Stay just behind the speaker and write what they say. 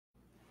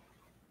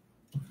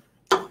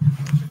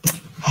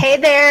Hey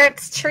there,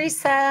 it's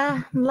Teresa.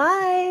 I'm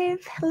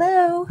live.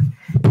 Hello.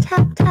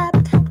 Tap, tap,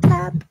 tap,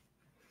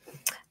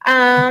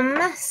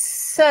 tap.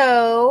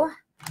 So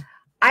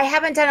I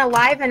haven't done a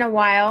live in a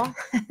while,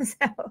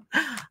 so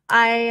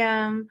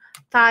I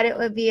thought it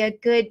would be a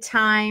good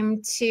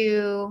time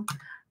to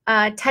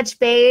touch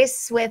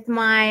base with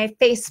my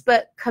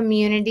Facebook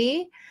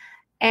community.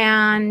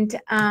 And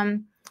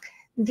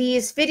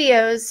these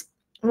videos,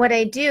 what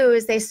I do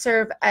is they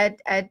serve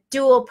a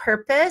dual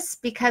purpose,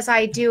 because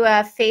I do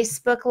a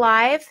Facebook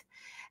Live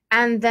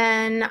and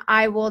then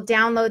I will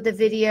download the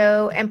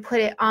video and put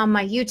it on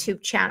my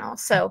YouTube channel.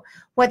 So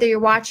whether you're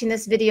watching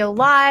this video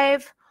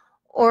live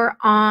or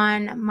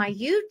on my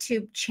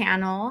YouTube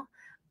channel,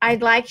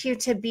 I'd like you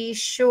to be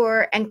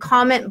sure and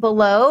comment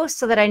below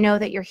so that I know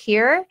that you're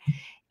here.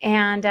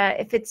 And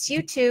if it's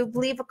YouTube,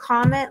 leave a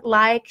comment,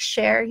 like,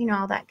 share, you know,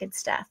 all that good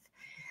stuff.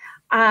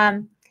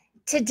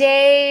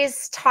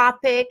 Today's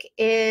topic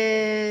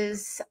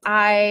is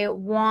I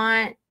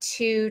want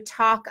to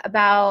talk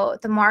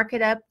about the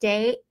market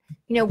update,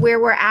 you know, where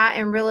we're at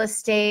in real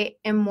estate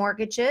and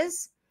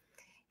mortgages.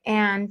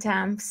 And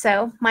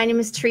so my name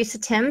is Teresa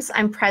Timms.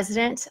 I'm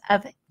president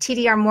of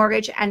TDR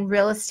Mortgage and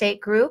Real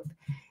Estate Group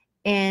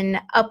in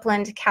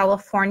Upland,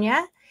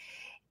 California.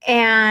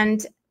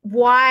 And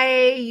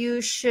why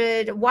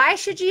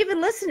should you even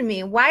listen to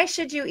me? Why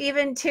should you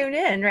even tune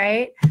in,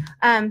 right?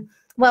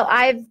 Well,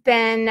 I've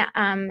been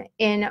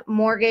in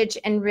mortgage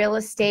and real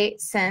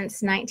estate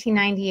since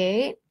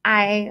 1998.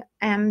 I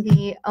am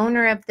the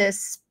owner of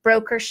this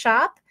broker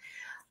shop.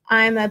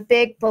 I'm a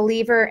big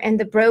believer in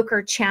the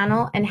broker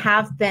channel and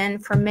have been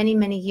for many,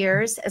 many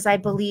years, as I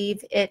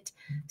believe it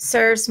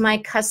serves my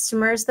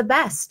customers the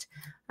best.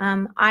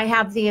 I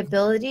have the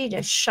ability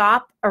to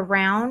shop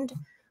around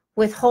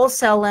with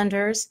wholesale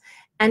lenders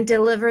and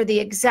deliver the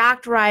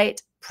exact right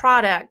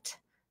product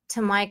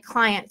to my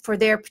client for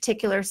their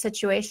particular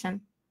situation.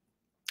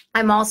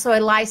 I'm also a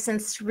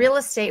licensed real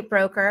estate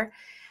broker.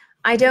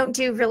 I don't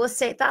do real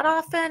estate that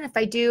often. If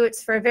I do,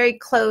 it's for a very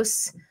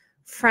close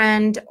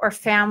friend or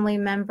family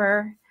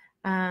member.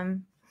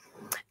 And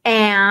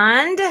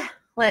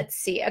let's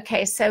see.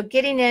 Okay, so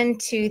getting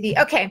into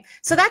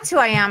so that's who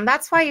I am.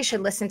 That's why you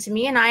should listen to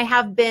me. And I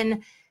have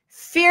been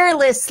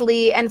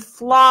fearlessly and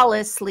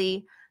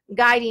flawlessly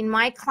guiding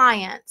my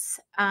clients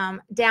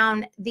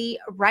down the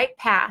right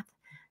path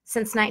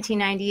since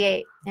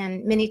 1998.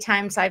 And many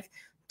times I've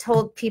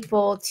told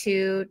people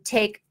to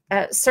take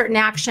a certain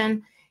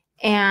action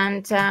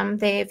and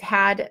they've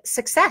had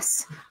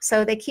success.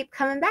 So they keep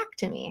coming back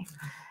to me.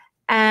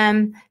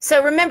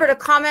 So remember to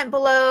comment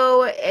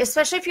below,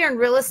 especially if you're in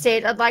real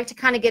estate. I'd like to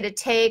kind of get a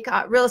take,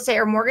 real estate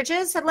or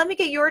mortgages. And let me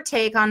get your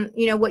take on,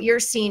 you know, what you're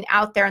seeing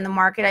out there in the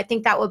market. I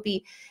think that would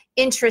be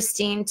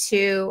interesting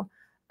to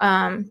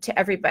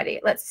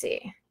everybody. Let's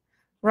see.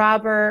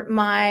 Robert,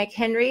 Mike,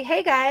 Henry.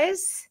 Hey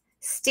guys.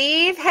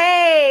 Steve.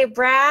 Hey,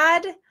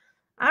 Brad.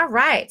 All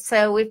right,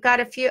 so we've got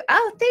a few.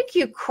 Oh, thank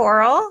you,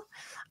 Coral.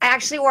 I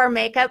actually wore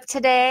makeup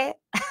today.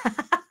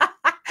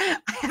 I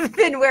haven't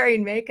been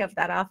wearing makeup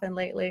that often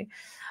lately.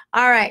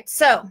 All right,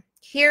 so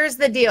here's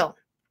the deal.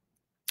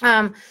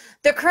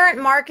 The current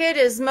market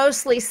is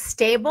mostly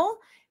stable.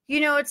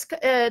 You know, it's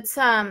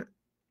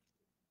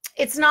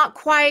not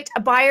quite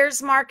a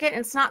buyer's market.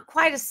 It's not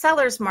quite a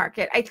seller's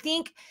market. I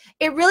think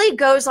it really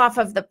goes off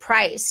of the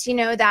price. You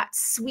know, that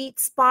sweet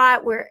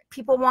spot where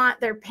people want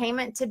their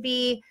payment to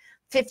be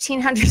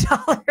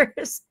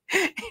 $1,500.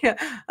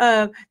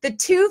 The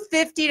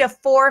 $250 to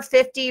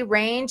 $450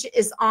 range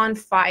is on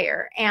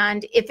fire.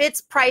 And if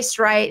it's priced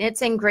right and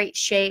it's in great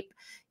shape,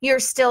 you're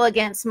still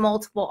against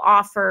multiple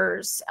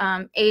offers.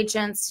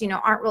 Agents, you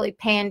know, aren't really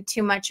paying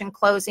too much in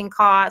closing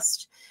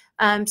cost.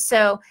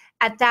 So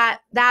at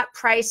that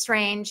price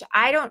range,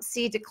 I don't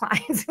see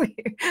declines.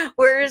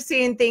 We're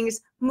seeing things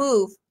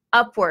move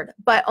upward,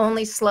 but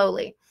only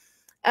slowly.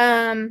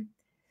 And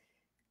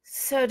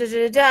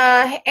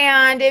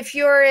if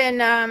you're in,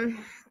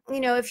 you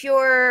know, if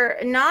you're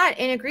not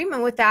in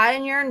agreement with that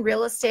and you're in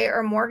real estate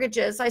or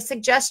mortgages, I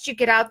suggest you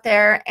get out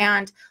there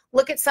and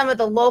look at some of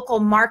the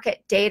local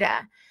market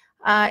data.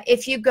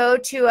 If you go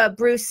to a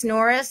Bruce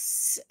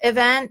Norris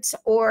event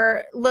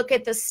or look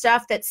at the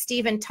stuff that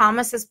Stephen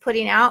Thomas is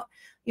putting out,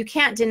 you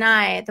can't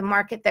deny the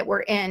market that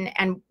we're in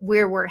and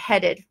where we're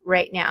headed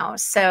right now.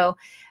 So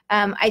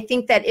I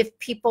think that if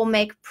people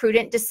make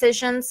prudent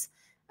decisions,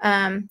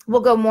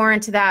 we'll go more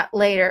into that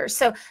later.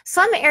 So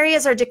some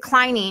areas are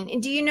declining.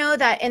 And do you know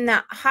that in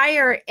the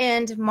higher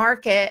end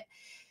market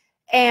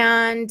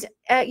and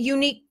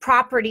unique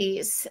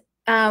properties,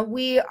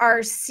 we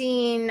are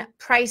seeing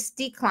price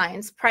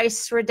declines,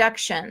 price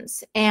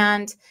reductions.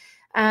 And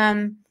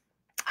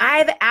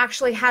I've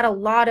actually had a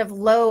lot of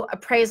low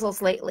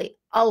appraisals lately,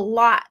 a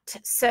lot.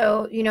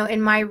 So, you know,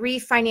 in my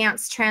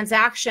refinance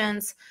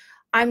transactions,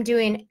 I'm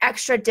doing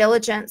extra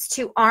diligence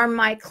to arm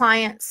my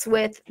clients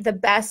with the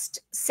best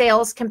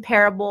sales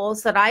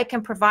comparables that I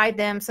can provide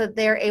them so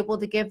they're able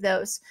to give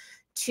those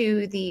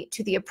to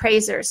the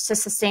appraisers to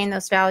sustain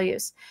those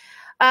values.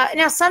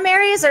 Now, some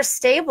areas are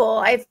stable.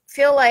 I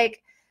feel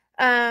like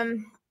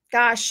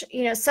gosh,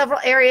 you know, several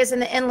areas in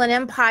the Inland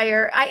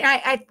Empire.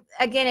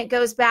 Again, it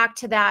goes back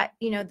to that,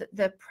 you know,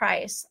 the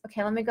price.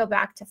 Okay, let me go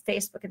back to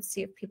Facebook and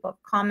see if people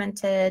have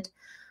commented.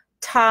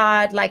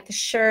 Todd, like the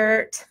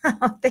shirt.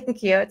 Oh,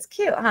 thank you. It's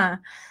cute, huh?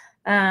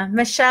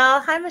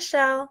 Michelle, hi,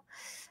 Michelle.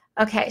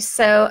 Okay,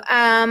 so,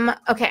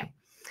 okay.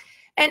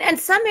 And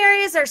some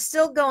areas are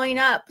still going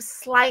up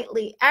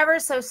slightly, ever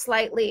so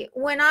slightly.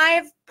 When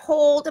I've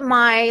polled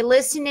my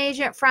listing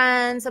agent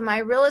friends and my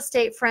real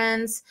estate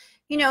friends,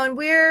 you know, and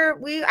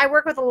I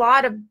work with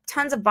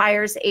tons of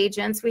buyers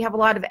agents. We have a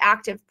lot of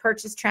active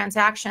purchase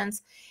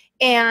transactions,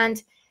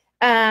 and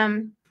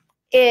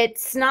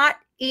it's not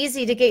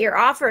easy to get your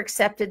offer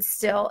accepted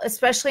still,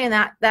 especially in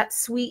that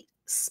sweet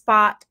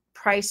spot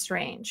price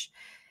range.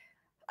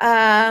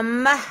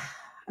 I'm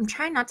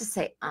trying not to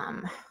say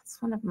it's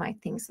one of my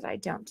things that I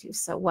don't do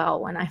so well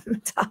when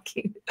I'm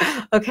talking.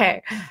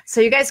 Okay,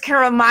 so you guys can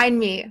remind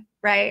me,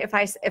 right,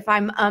 if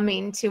I'm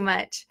umming too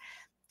much.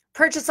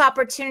 Purchase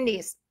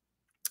opportunities.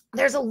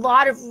 There's a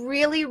lot of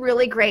really,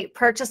 really great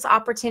purchase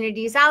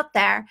opportunities out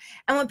there.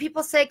 And when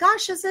people say,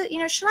 gosh, is it, you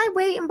know, should I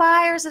wait and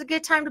buy, or is it a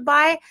good time to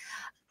buy?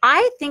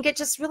 I think it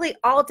just really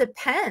all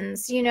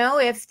depends. You know,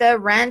 if the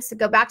rents,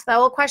 go back to that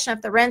old question,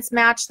 if the rents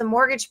match the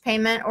mortgage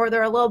payment or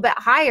they're a little bit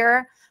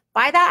higher,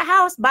 buy that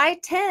house, buy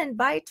 10,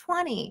 buy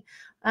 20.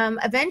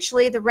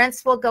 Eventually the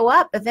rents will go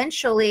up.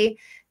 Eventually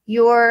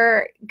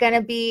you're going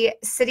to be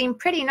sitting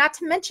pretty, not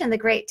to mention the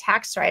great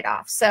tax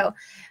write-off. So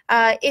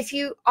if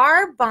you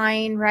are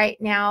buying right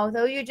now,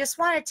 though, you just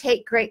want to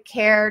take great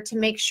care to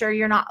make sure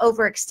you're not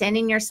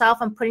overextending yourself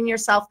and putting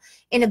yourself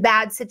in a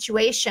bad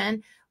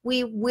situation.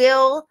 We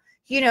will,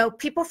 you know,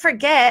 people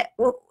forget,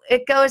 well,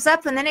 it goes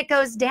up and then it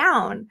goes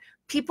down.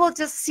 People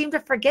just seem to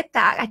forget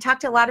that. I talk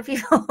to a lot of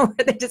people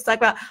where they just talk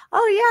about,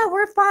 oh yeah,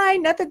 we're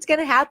fine, nothing's going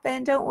to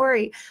happen, don't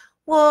worry.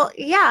 Well,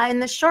 yeah, in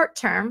the short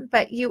term,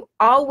 but you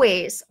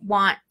always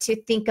want to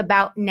think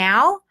about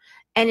now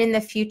and in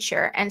the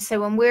future. And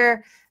so when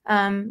we're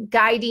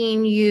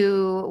guiding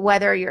you,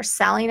 whether you're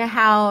selling a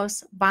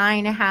house,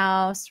 buying a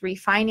house,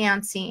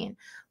 refinancing,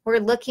 we're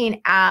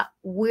looking at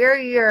where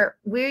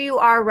you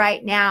are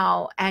right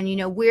now, and you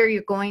know where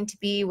you're going to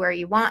be, where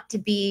you want to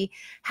be.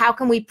 How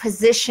can we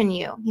position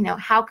you? You know,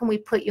 how can we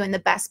put you in the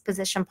best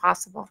position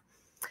possible?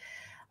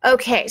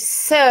 Okay,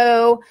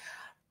 so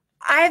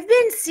I've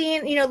been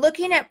seeing, you know,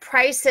 looking at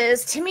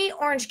prices. To me,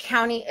 Orange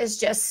County is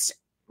just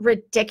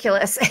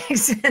ridiculous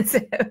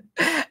expensive,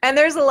 and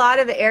there's a lot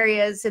of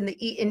areas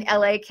in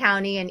LA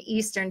County and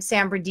Eastern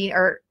San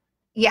Bernardino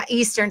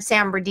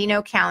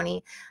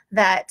County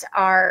that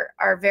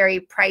are very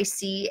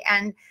pricey,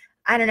 and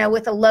I don't know,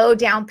 with a low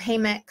down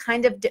payment,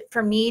 kind of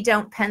for me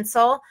don't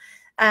pencil.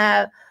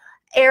 There's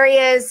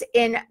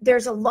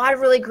a lot of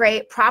really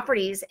great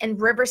properties in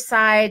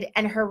Riverside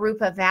and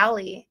Jurupa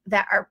Valley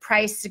that are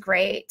priced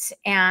great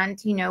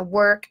and, you know,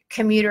 work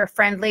commuter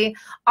friendly.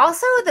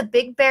 Also the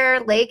Big Bear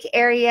Lake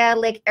area,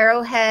 Lake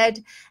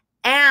Arrowhead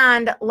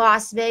and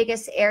Las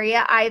Vegas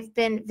area. I've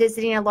been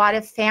visiting a lot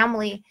of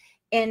family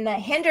in the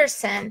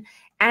Henderson,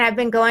 and I've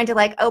been going to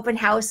like open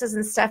houses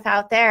and stuff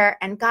out there,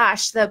 and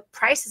gosh, the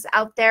prices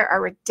out there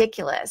are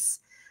ridiculous.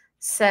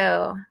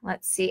 So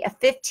let's see, a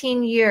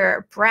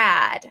 15-year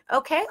Brad.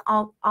 Okay,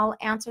 I'll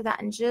answer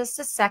that in just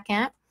a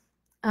second.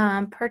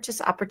 Purchase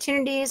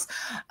opportunities.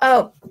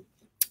 Oh,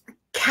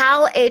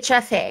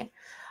 CalHFA.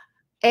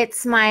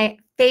 It's my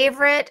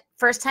favorite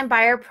first-time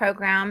buyer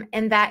program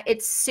in that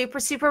it's super,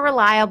 super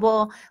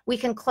reliable. We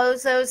can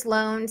close those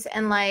loans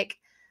in like,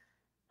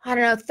 I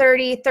don't know,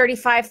 30,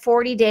 35,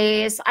 40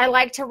 days. I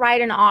like to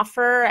write an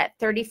offer at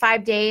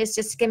 35 days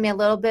just to give me a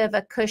little bit of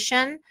a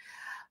cushion.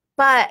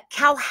 But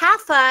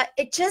CalHFA,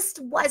 it just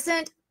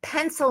wasn't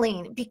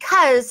penciling,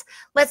 because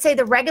let's say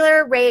the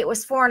regular rate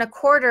was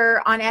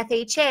 4.25 on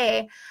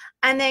FHA,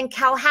 and then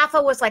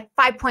CalHFA was like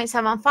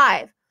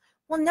 5.75.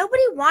 Well,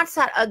 nobody wants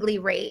that ugly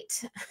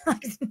rate.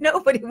 Like,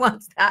 nobody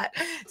wants that.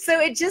 So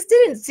it just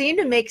didn't seem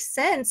to make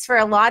sense for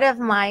a lot of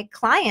my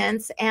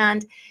clients.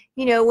 And,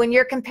 you know, when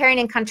you're comparing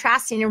and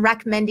contrasting and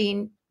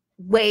recommending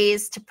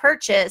ways to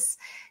purchase,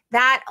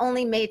 that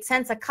only made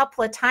sense a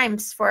couple of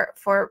times for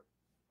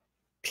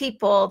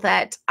people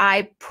that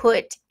I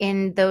put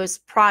in those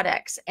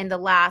products in the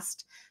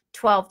last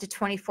 12 to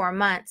 24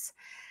 months.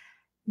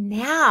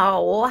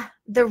 Now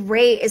the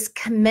rate is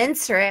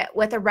commensurate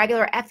with a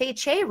regular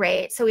FHA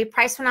rate. So we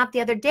priced one out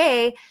the other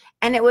day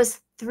and it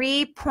was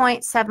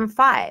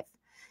 3.75.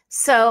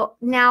 So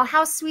now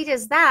how sweet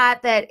is that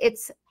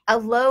it's a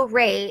low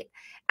rate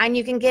and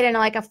you can get in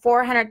like a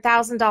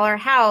 $400,000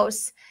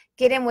 house,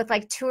 get in with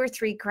like $2 or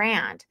 $3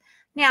 grand.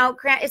 Now,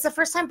 it's a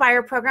first-time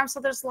buyer program,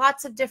 so there's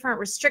lots of different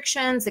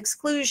restrictions,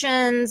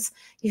 exclusions.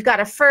 You've got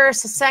a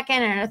first, a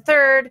second, and a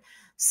third.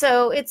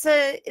 So it's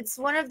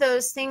one of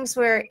those things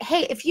where,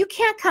 hey, if you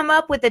can't come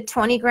up with the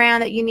 20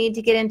 grand that you need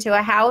to get into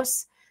a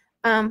house,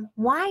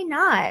 why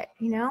not?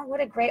 You know,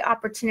 what a great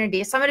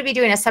opportunity. So I'm going to be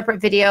doing a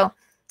separate video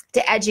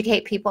to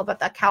educate people about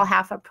the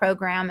CalHFA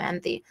program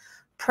and the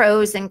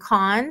pros and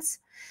cons.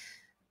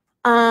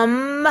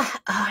 Oh,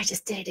 I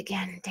just did it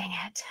again. Dang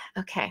it.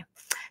 Okay.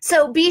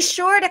 So be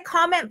sure to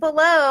comment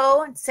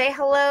below and say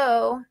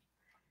hello,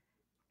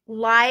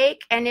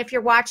 like, and if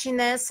you're watching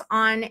this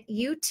on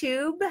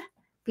YouTube,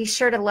 be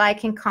sure to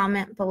like and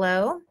comment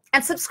below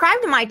and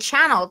subscribe to my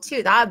channel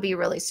too. That would be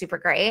really super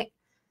great.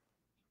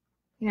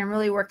 You know, I'm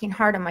really working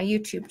hard on my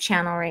YouTube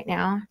channel right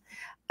now.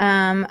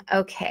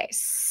 Okay,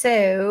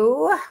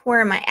 so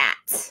where am I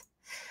at?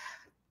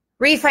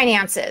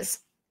 Refinances.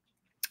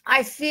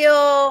 I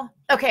feel,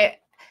 okay,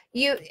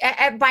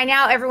 by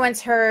now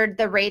everyone's heard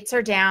the rates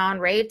are down,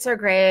 rates are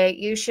great,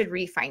 you should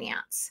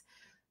refinance.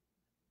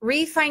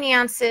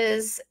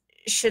 Refinances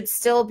should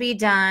still be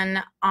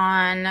done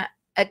on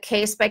a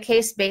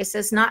case-by-case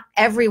basis. Not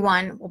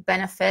everyone will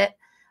benefit.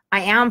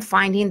 I am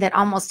finding that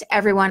almost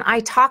everyone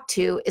I talk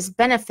to is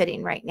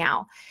benefiting right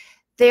now.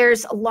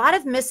 There's a lot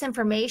of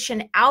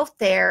misinformation out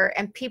there,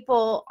 and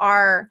people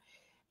are,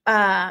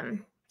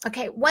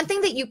 okay, one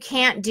thing that you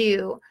can't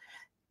do,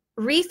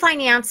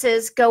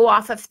 refinances go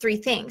off of three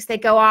things. They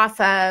go off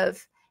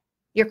of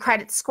your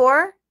credit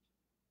score,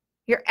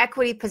 your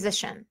equity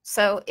position.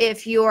 So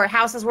if your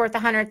house is worth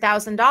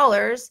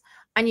 $100,000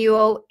 and you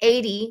owe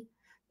 80,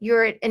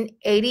 you're at an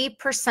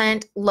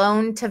 80%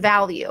 loan to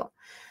value.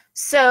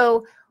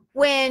 So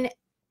when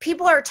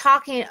people are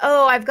talking,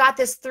 oh, I've got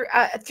this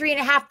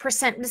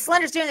 3.5%, this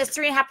lender's doing this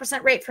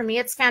 3.5% rate for me,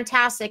 it's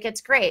fantastic,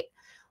 it's great.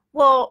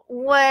 Well,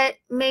 what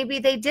maybe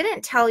they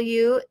didn't tell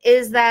you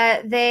is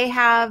that they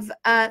have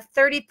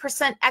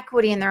 30%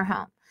 equity in their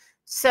home.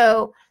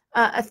 So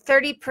a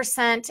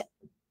 30%,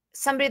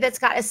 somebody that's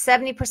got a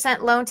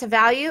 70% loan to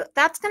value,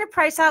 that's going to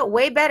price out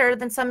way better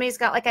than somebody who's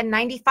got like a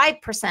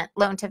 95%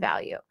 loan to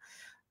value.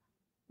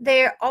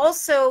 They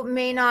also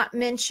may not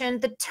mention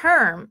the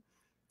term.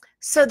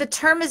 So the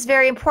term is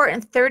very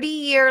important.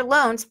 30-year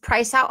loans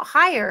price out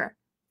higher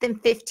than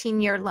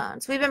 15-year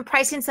loans. We've been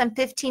pricing some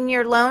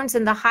 15-year loans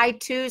in the high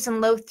 2s and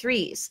low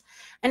 3s.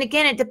 And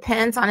again, it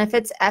depends on if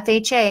it's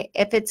FHA,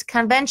 if it's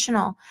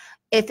conventional,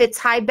 if it's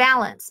high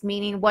balance,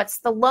 meaning what's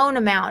the loan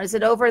amount? Is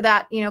it over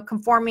that, you know,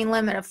 conforming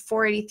limit of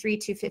 483,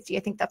 250? I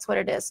think that's what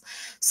it is.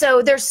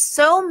 So there's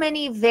so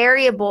many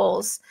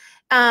variables.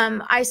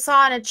 I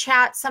saw in a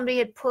chat somebody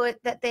had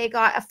put that they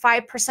got a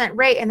 5%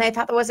 rate and they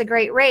thought that was a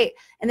great rate.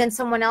 And then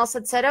someone else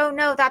had said, oh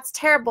no, that's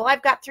terrible,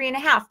 I've got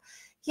 3.5.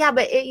 Yeah,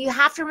 but you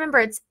have to remember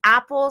it's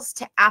apples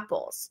to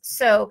apples.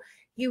 So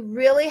you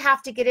really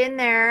have to get in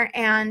there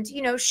and,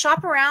 you know,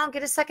 shop around,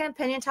 get a second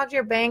opinion, talk to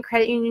your bank,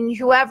 credit union,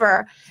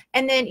 whoever.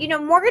 And then, you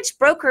know, mortgage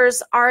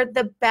brokers are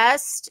the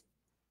best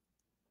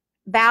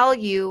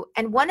value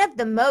and one of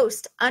the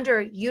most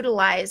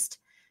underutilized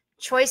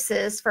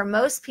choices for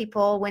most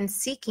people when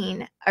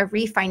seeking a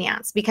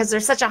refinance because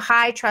there's such a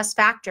high trust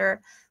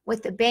factor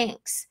with the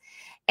banks.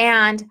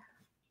 And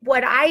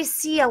what I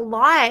see a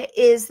lot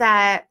is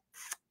that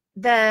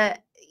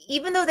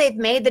even though they've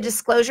made the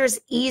disclosures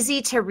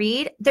easy to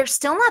read, they're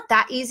still not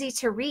that easy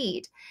to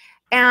read.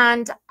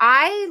 And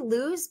I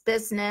lose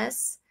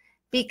business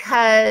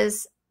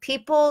because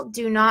people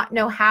do not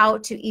know how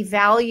to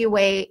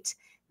evaluate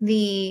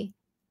the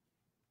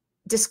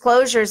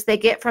disclosures they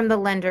get from the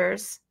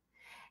lenders.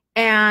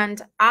 And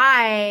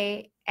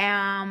I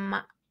am,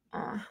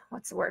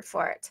 what's the word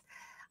for it?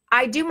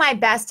 I do my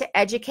best to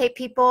educate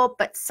people,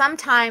 but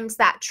sometimes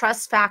that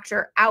trust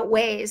factor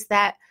outweighs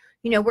that,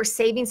 you know, we're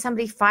saving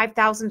somebody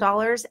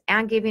 $5,000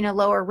 and giving a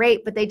lower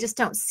rate, but they just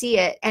don't see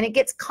it. And it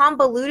gets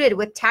convoluted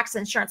with tax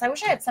insurance. I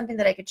wish I had something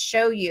that I could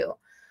show you.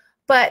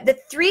 But the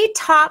 3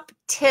 top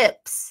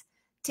tips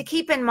to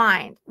keep in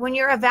mind when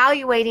you're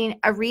evaluating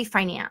a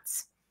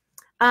refinance.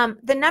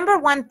 The number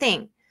one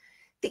thing,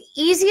 the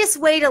easiest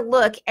way to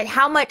look at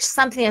how much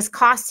something is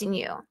costing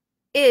you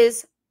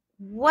is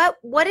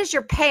what is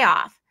your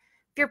payoff?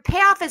 If your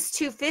payoff is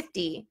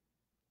 $250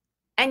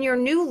 and your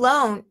new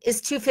loan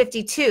is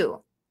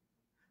 $252,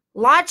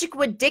 logic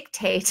would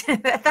dictate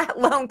that that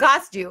loan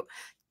cost you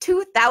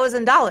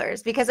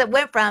 $2,000 because it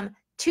went from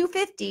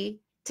 $250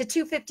 to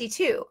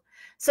 $252.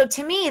 So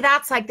to me,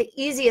 that's like the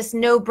easiest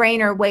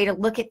no-brainer way to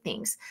look at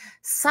things.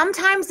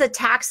 Sometimes the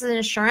taxes and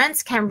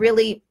insurance can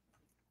really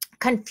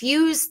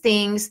confuse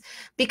things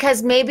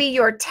because maybe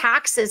your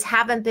taxes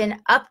haven't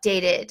been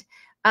updated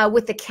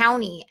with the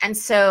county. And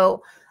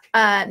so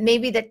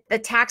maybe the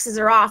taxes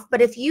are off.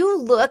 But if you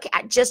look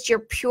at just your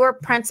pure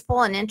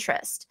principal and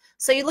interest,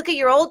 so you look at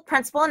your old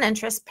principal and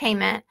interest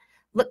payment,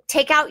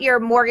 take out your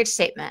mortgage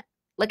statement,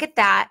 look at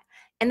that,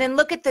 and then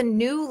look at the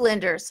new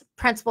lender's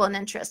principal and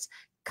interest.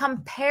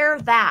 Compare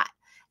that.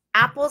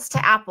 Apples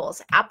to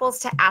apples, apples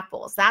to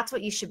apples. That's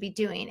what you should be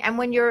doing. And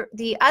when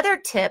the other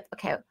tip,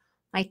 okay,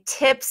 my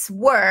tips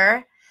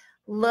were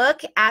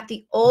look at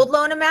the old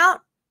loan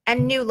amount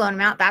and new loan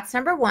amount. That's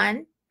number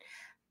one.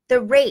 The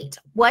rate,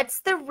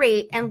 what's the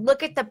rate? And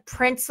look at the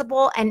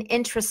principal and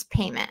interest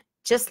payment.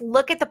 Just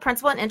look at the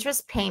principal and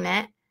interest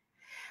payment.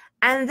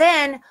 And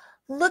then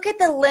look at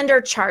the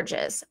lender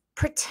charges.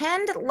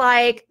 Pretend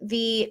like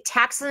the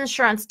taxes and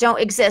insurance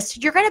don't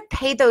exist. You're going to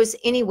pay those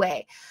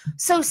anyway.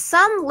 So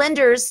some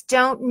lenders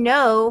don't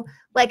know,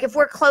 like if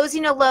we're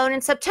closing a loan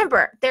in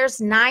September,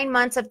 there's 9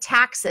 months of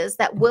taxes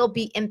that will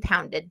be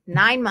impounded,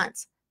 9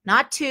 months.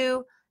 not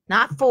 2,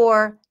 not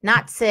 4,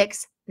 not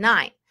 6,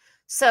 9.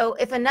 So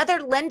if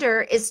another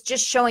lender is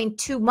just showing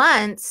 2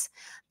 months,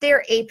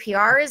 their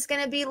APR is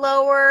going to be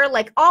lower.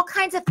 Like all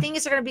kinds of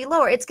things are going to be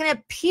lower. It's going to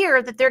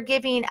appear that they're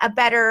giving a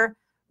better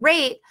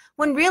rate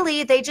when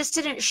really they just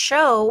didn't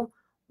show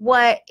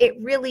what it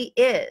really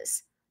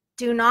is.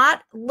 Do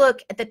not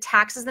look at the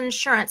taxes and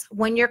insurance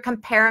when you're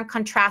comparing and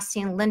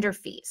contrasting lender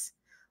fees.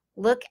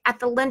 Look at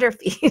the lender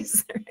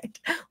fees. Right?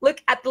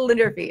 Look at the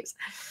lender fees.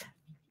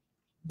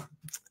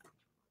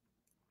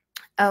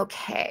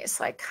 Okay,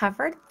 so I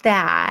covered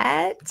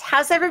that.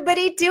 How's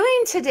everybody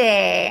doing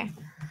today?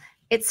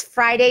 It's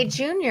Friday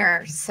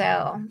Junior,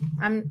 so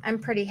I'm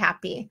pretty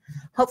happy.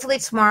 Hopefully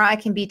tomorrow I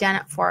can be done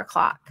at 4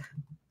 o'clock.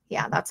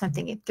 Yeah, that's what I'm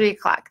thinking. 3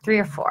 o'clock, 3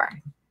 or 4.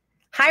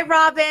 Hi,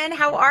 Robin.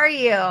 How are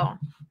you?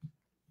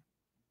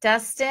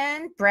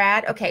 Dustin,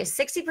 Brad. Okay,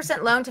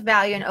 60% loan to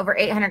value and over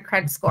 800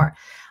 credit score.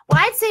 Well,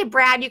 I'd say,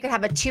 Brad, you could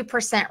have a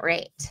 2%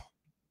 rate.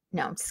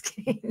 No, I'm just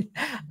kidding.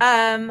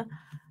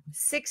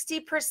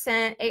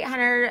 60%,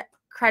 800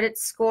 credit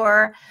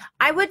score.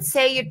 I would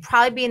say you'd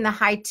probably be in the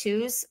high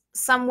 2s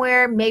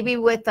somewhere, maybe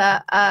with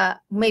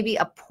maybe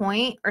a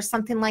point or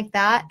something like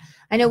that.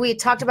 I know we had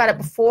talked about it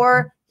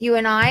before, you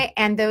and I,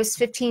 and those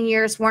 15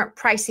 years weren't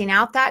pricing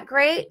out that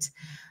great.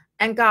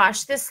 And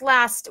gosh, this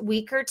last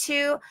week or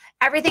two,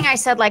 everything I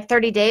said like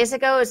 30 days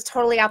ago is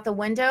totally out the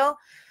window.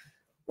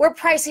 We're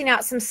pricing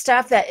out some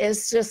stuff that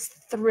is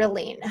just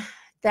thrilling.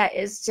 That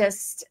is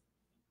just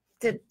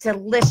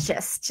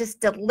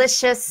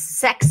delicious,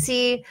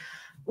 sexy.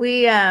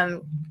 We,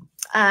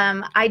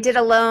 I did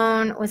a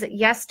loan, was it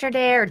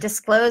yesterday, or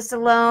disclosed a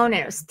loan,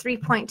 and it was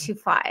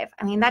 3.25. I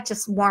mean, that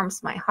just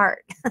warms my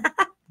heart.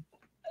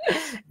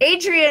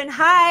 Adrian,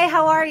 hi,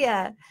 how are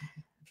you?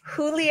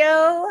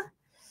 Julio.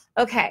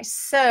 Okay,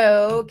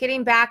 so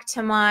getting back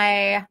to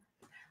my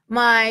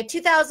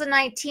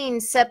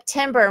 2019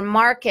 September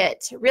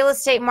real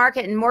estate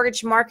market and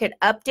mortgage market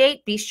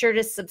update. Be sure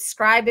to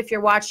subscribe if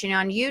you're watching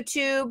on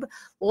YouTube,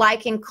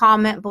 like and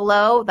comment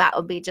below. That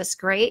would be just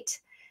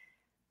great.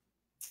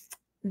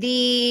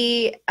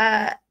 The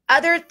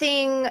other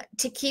thing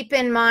to keep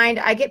in mind,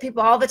 I get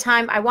people all the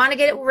time, I want to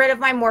get rid of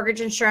my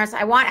mortgage insurance.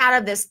 I want out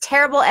of this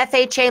terrible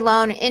FHA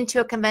loan into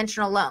a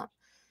conventional loan.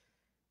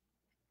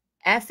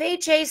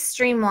 FHA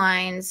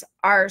streamlines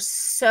are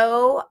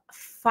so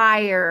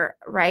fire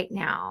right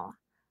now.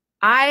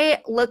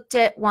 I looked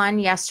at one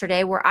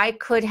yesterday where I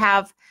could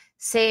have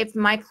saved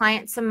my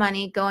client some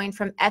money going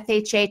from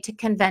FHA to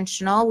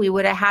conventional. We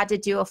would have had to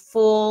do a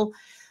full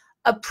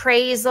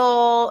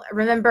appraisal.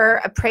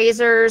 Remember,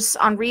 appraisers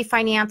on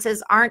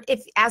refinances aren't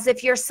as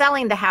if you're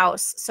selling the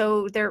house.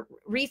 So their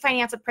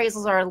refinance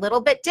appraisals are a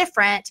little bit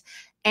different,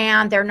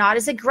 and they're not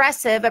as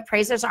aggressive.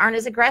 Appraisers aren't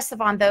as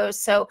aggressive on those.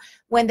 So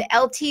when the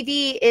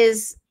LTV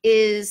is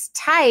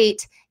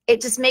tight, it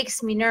just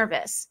makes me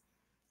nervous.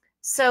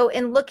 So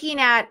in looking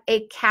at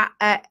a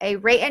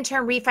rate and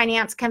term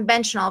refinance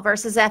conventional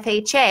versus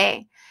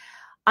FHA,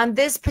 on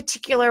this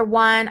particular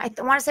one, I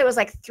want to say it was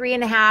like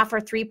 3.5 or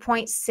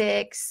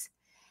 3.6.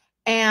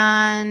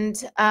 And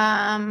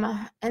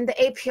the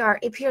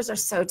APRs are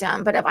so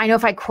dumb, but I know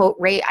if I quote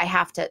rate, I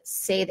have to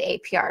say the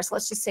APR. So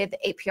let's just say the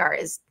APR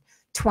is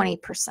 20%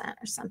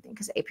 or something,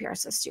 because APR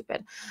is so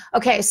stupid.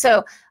 Okay,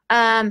 so it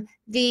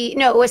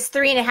was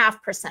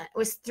 3.5%. It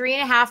was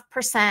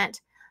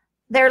 3.5%.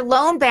 Their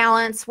loan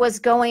balance was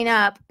going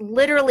up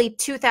literally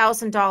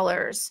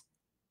 $2,000.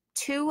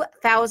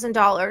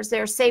 $2,000.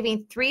 They're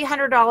saving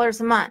 $300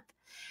 a month.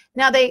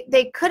 Now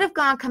they could have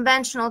gone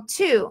conventional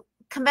too.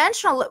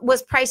 Conventional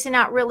was pricing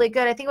out really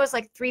good. I think it was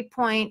like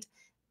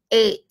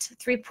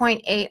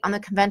 3.8 on the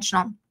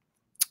conventional.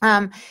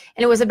 And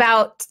it was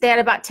they had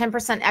about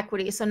 10%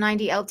 equity, so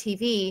 90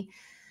 LTV.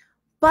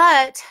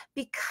 But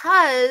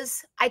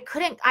because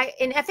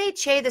in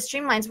FHA, the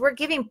streamlines, we're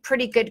giving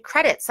pretty good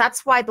credits.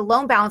 That's why the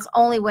loan balance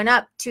only went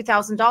up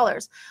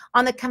 $2,000.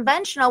 On the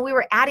conventional, we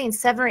were adding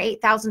 $7,000 or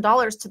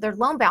 $8,000 to their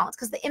loan balance,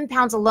 because the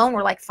impounds alone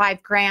were like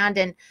 $5,000,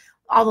 and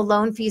all the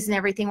loan fees and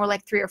everything were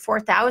like $3,000 or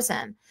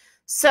 $4,000.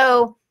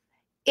 So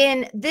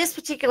in this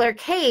particular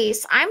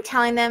case, I'm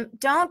telling them,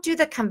 don't do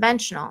the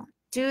conventional,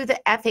 do the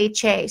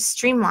FHA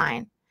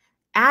streamline,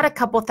 add a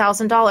couple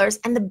 $1,000s.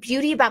 And the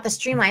beauty about the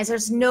streamline is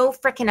there's no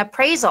freaking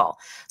appraisal.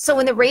 So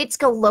when the rates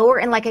go lower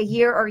in like a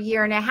year or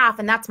year and a half,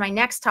 and that's my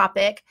next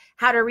topic,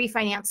 how to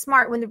refinance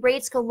smart. When the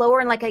rates go lower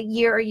in like a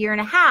year or year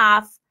and a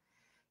half,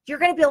 you're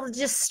going to be able to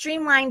just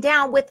streamline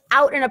down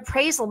without an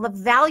appraisal. The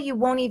value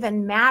won't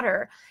even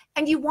matter.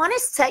 And you want to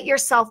set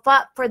yourself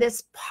up for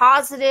this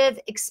positive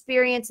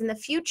experience in the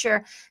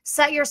future.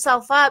 Set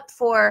yourself up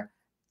for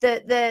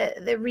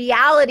the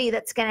reality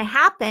that's going to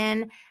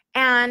happen,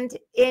 and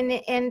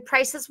in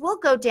prices will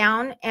go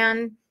down.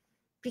 And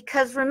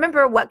because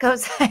remember, what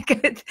goes,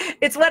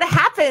 it's what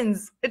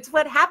happens. It's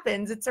what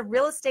happens. It's a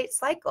real estate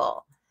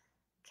cycle.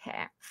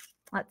 Okay,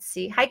 let's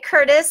see. Hi,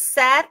 Curtis,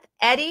 Seth,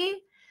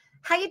 Eddie.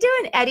 How you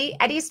doing, Eddie?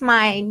 Eddie's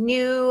my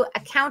new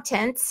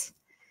accountant.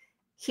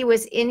 He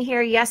was in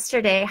here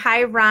yesterday.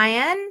 Hi,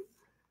 Ryan.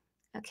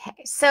 Okay,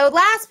 so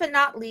last but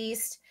not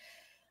least,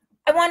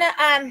 I want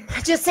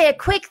to just say a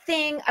quick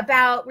thing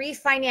about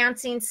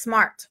refinancing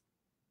smart.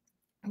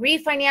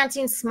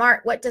 Refinancing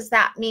smart, what does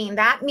that mean?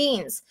 That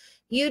means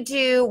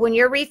when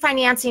you're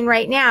refinancing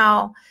right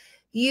now,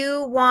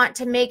 you want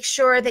to make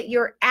sure that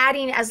you're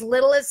adding as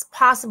little as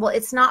possible.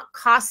 It's not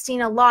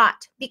costing a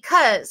lot,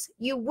 because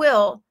you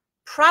will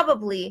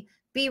probably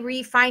be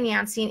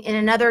refinancing in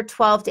another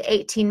 12 to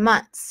 18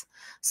 months.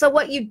 So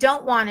what you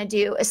don't want to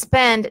do is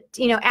add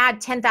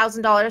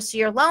 $10,000 to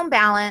your loan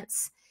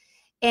balance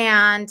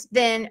and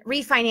then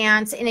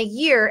refinance in a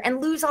year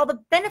and lose all the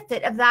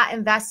benefit of that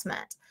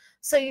investment.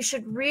 So you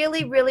should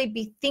really, really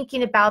be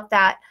thinking about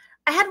that.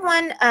 I had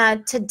one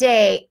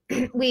today.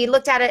 We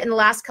looked at it in the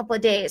last couple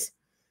of days.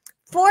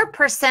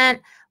 4%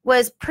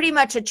 was pretty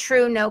much a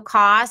true no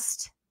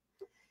cost.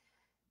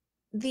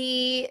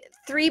 The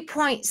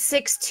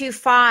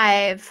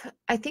 3.625,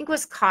 I think,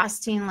 was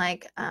costing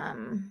like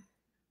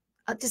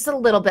just a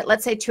little bit,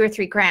 let's say $2 or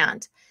 $3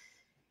 grand.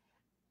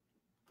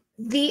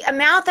 The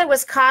amount that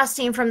was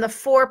costing from the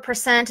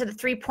 4% to the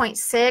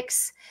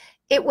 3.6,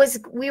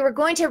 we were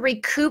going to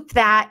recoup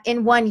that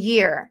in 1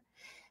 year.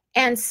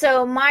 And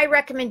so my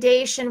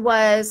recommendation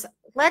was,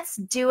 let's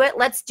do it.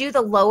 Let's do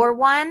the lower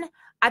one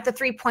at the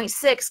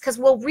 3.6, because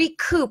we'll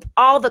recoup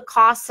all the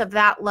costs of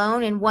that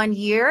loan in 1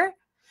 year.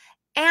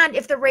 And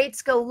if the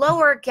rates go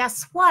lower,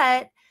 guess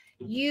what?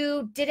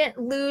 You didn't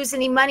lose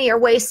any money or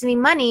waste any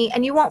money,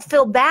 and you won't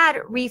feel bad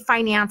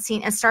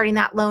refinancing and starting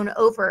that loan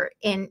over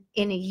in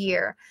a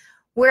year.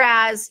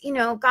 Whereas,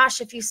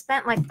 gosh, if you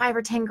spent like 5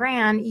 or 10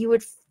 grand, you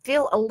would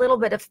feel a little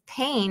bit of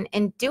pain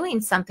in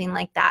doing something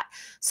like that.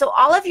 So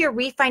all of your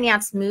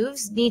refinance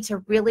moves need to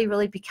really,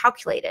 really be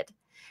calculated.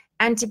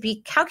 And to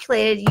be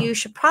calculated, you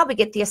should probably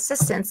get the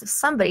assistance of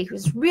somebody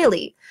who's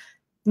really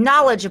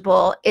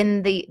knowledgeable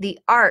in the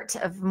art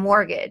of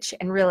mortgage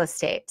and real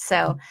estate.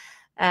 So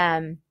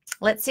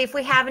let's see if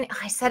we have any.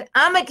 I said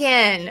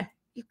again.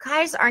 You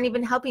guys aren't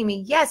even helping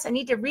me. Yes, I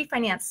need to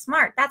refinance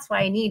smart. That's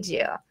why I need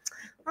you.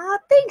 Oh,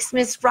 thanks,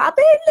 Miss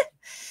Robin.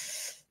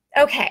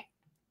 Okay.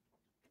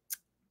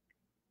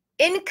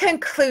 In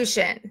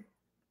conclusion,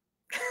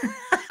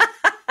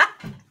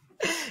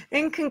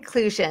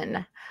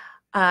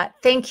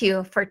 thank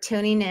you for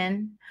tuning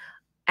in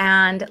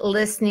and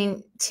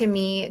listening to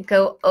me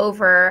go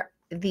over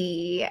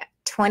the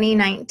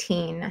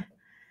 2019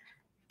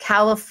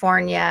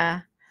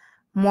 California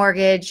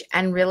mortgage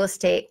and real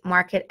estate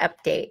market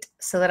update,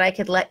 so that I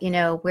could let you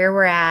know where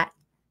we're at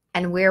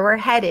and where we're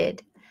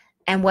headed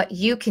and what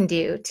you can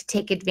do to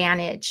take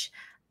advantage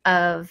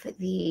of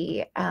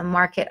the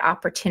market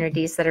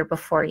opportunities that are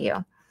before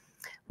you.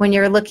 When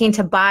you're looking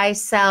to buy,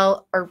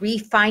 sell, or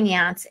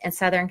refinance in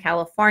Southern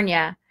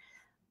California,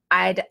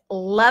 I'd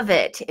love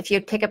it if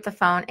you'd pick up the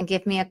phone and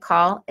give me a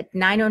call at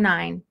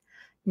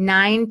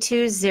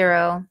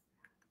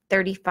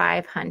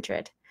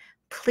 909-920-3500.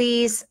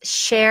 Please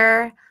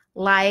share,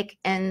 like,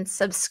 and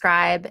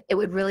subscribe. It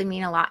would really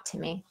mean a lot to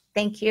me.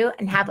 Thank you,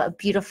 and have a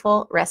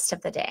beautiful rest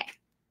of the day.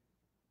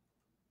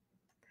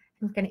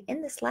 I'm going to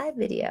end this live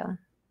video.